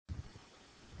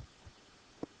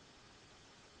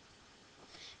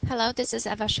Hello, this is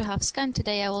Eva Szuchowska, and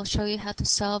today I will show you how to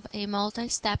solve a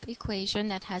multi-step equation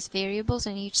that has variables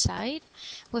on each side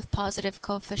with positive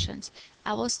coefficients.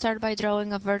 I will start by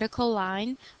drawing a vertical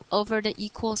line over the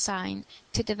equal sign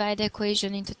to divide the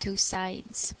equation into two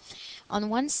sides. On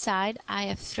one side I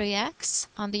have 3x,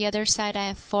 on the other side I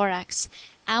have 4x.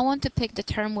 I want to pick the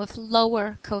term with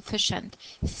lower coefficient.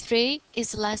 3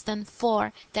 is less than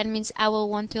 4, that means I will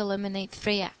want to eliminate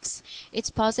 3x. It's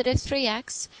positive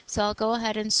 3x, so I'll go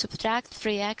ahead and subtract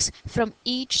 3x from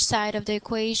each side of the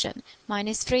equation.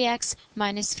 Minus 3x,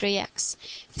 minus 3x.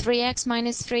 3x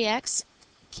minus 3x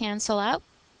cancel out.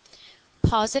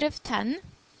 Positive 10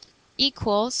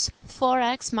 equals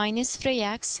 4x minus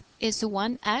 3x is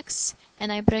 1x,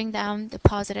 and I bring down the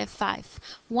positive 5.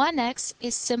 1x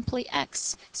is simply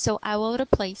x, so I will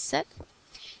replace it.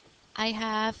 I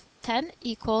have 10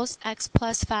 equals x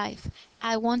plus 5.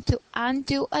 I want to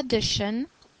undo addition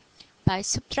by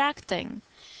subtracting.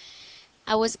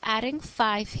 I was adding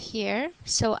 5 here,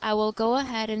 so I will go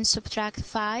ahead and subtract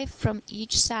 5 from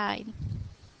each side.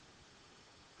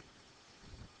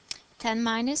 10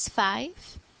 minus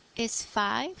 5 is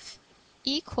 5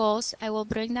 equals, I will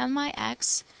bring down my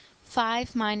x,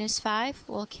 5 minus 5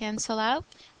 will cancel out.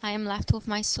 I am left with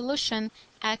my solution,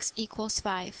 x equals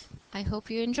 5. I hope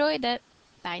you enjoyed it.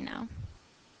 Bye now.